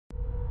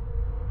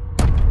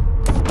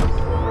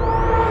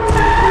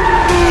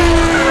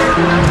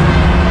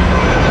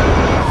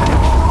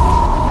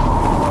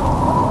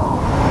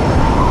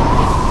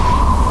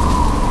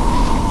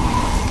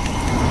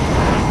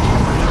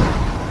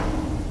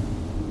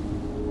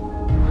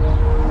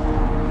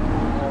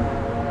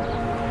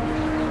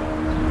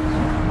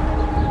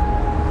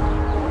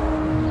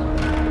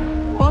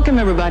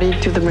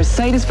everybody to the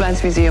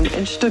Mercedes-Benz Museum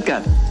in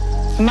Stuttgart.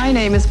 My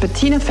name is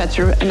Bettina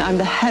Fetzer and I'm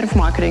the head of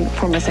marketing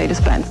for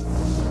Mercedes-Benz.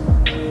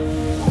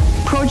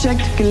 Project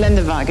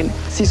Geländewagen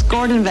sees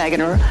Gorden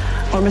Wagener,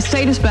 our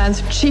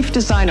Mercedes-Benz Chief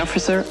Design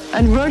Officer,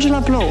 and Virgil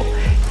Abloh,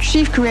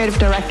 Chief Creative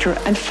Director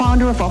and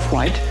founder of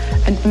Off-White,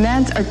 and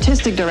Men's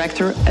Artistic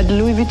Director at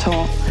Louis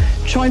Vuitton,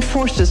 join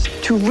forces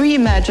to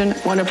reimagine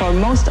one of our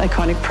most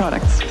iconic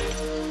products.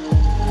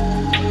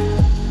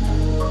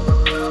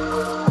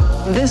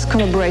 This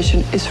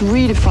collaboration is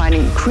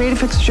redefining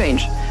creative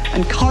exchange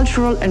and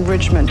cultural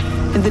enrichment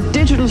in the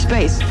digital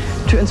space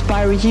to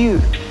inspire you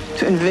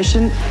to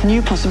envision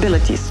new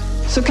possibilities.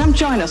 So come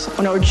join us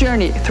on our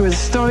journey through the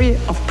story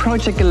of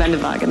Project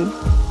Geländewagen.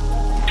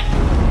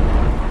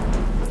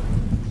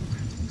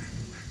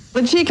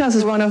 The G-Class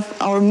is one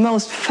of our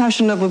most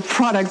fashionable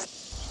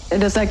products.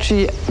 It has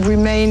actually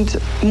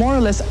remained more or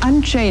less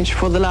unchanged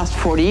for the last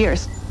 40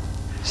 years.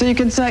 So you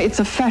can say it's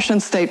a fashion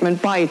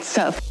statement by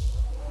itself.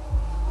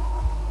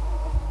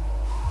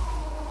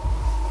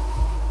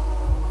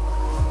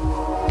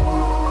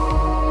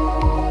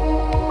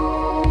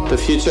 The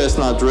future is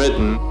not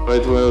written,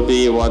 it will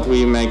be what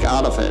we make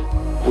out of it.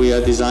 We are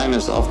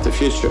designers of the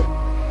future.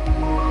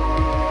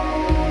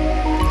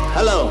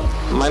 Hello,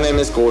 my name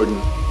is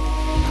Gorden.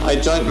 I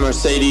joined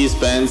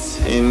Mercedes-Benz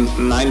in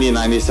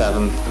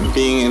 1997.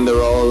 Being in the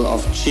role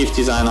of Chief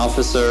Design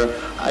Officer,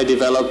 I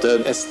developed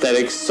an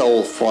aesthetic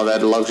soul for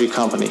that luxury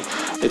company.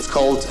 It's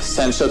called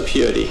Sensual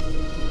Purity.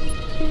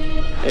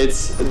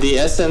 It's the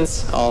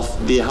essence of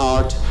the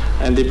heart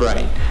and the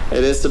brain.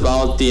 It is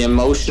about the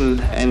emotion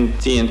and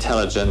the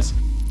intelligence.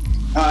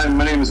 Hi,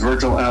 my name is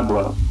Virgil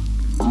Abloh.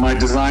 My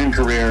design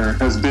career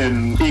has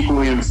been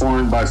equally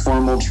informed by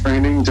formal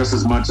training just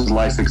as much as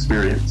life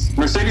experience.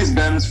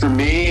 Mercedes-Benz for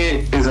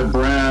me is a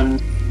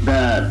brand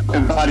that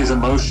embodies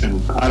emotion.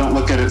 I don't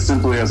look at it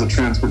simply as a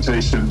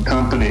transportation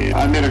company.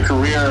 I made a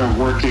career of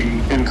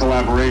working in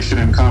collaboration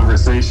and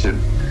conversation.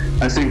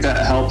 I think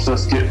that helps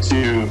us get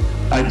to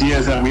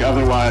ideas that we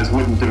otherwise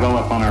wouldn't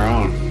develop on our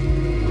own.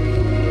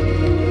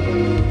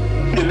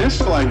 The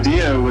initial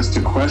idea was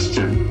to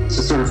question, to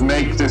sort of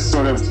make this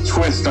sort of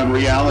twist on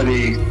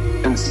reality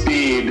and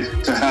speed,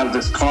 to have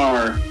this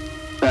car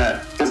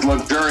that is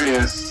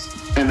luxurious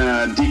in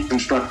a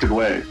deconstructed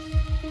way.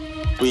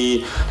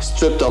 We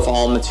stripped off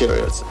all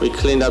materials. We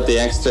cleaned up the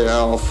exterior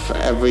of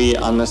every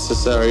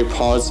unnecessary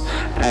parts,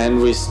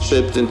 and we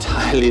stripped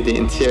entirely the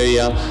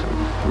interior,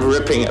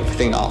 ripping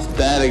everything off.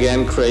 That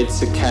again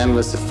creates a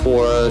canvas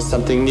for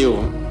something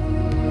new.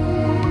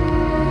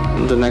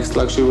 The next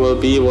luxury will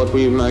be what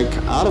we make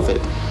out of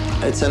it.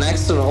 It's an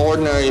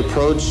extraordinary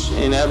approach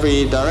in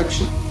every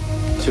direction.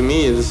 To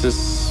me, this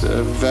is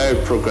a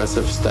very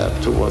progressive step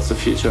towards the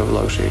future of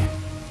luxury.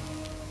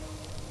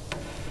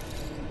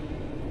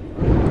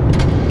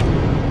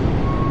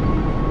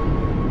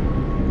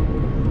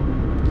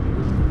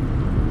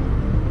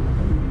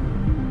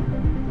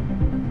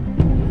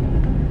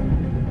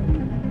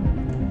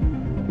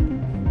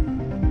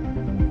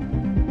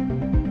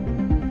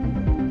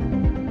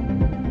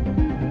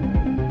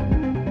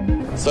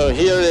 So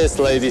here it is,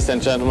 ladies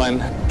and gentlemen,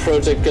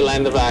 Project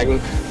Geländewagen.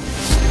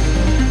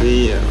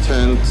 We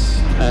turned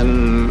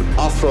an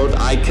off-road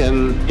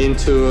icon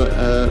into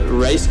a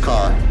race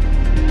car.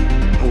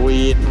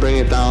 We bring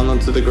it down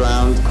onto the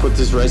ground, put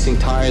these racing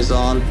tires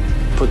on,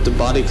 put the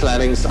body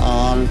claddings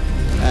on,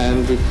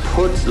 and we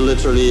put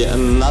literally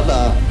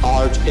another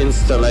art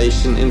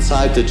installation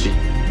inside the Jeep.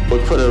 We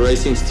put a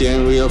racing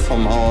steering wheel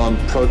from our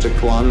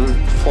Project One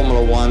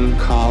Formula One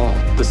car.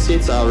 The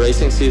seats are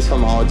racing seats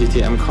from our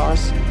DTM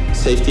cars.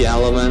 Safety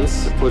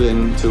elements put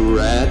into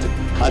red.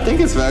 I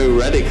think it's very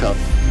radical.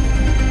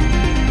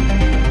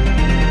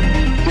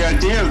 The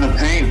idea of the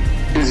paint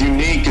is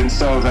unique and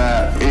so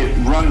that it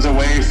runs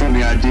away from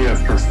the idea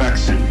of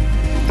perfection.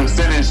 The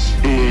finish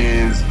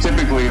is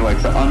typically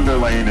like the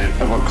underlayment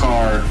of a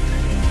car.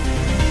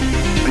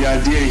 The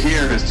idea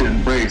here is to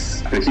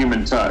embrace the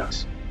human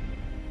touch.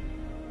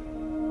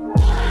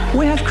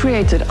 We have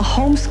created a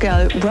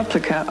home-scale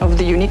replica of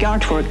the unique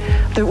artwork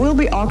that will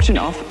be auctioned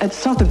off at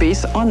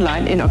Sotheby's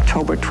online in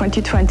October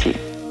 2020.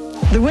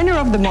 The winner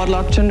of the model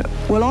auction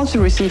will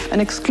also receive an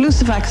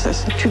exclusive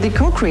access to the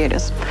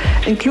co-creators,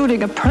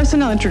 including a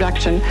personal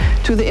introduction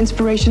to the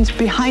inspirations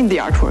behind the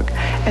artwork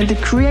and the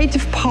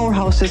creative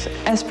powerhouse's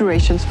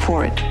aspirations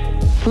for it.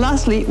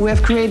 Lastly, we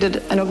have created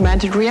an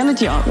augmented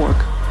reality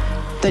artwork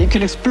that you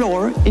can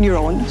explore in your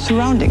own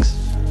surroundings.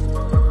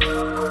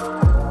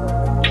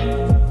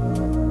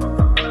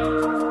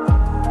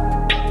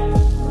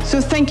 So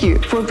thank you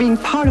for being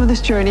part of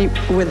this journey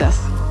with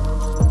us.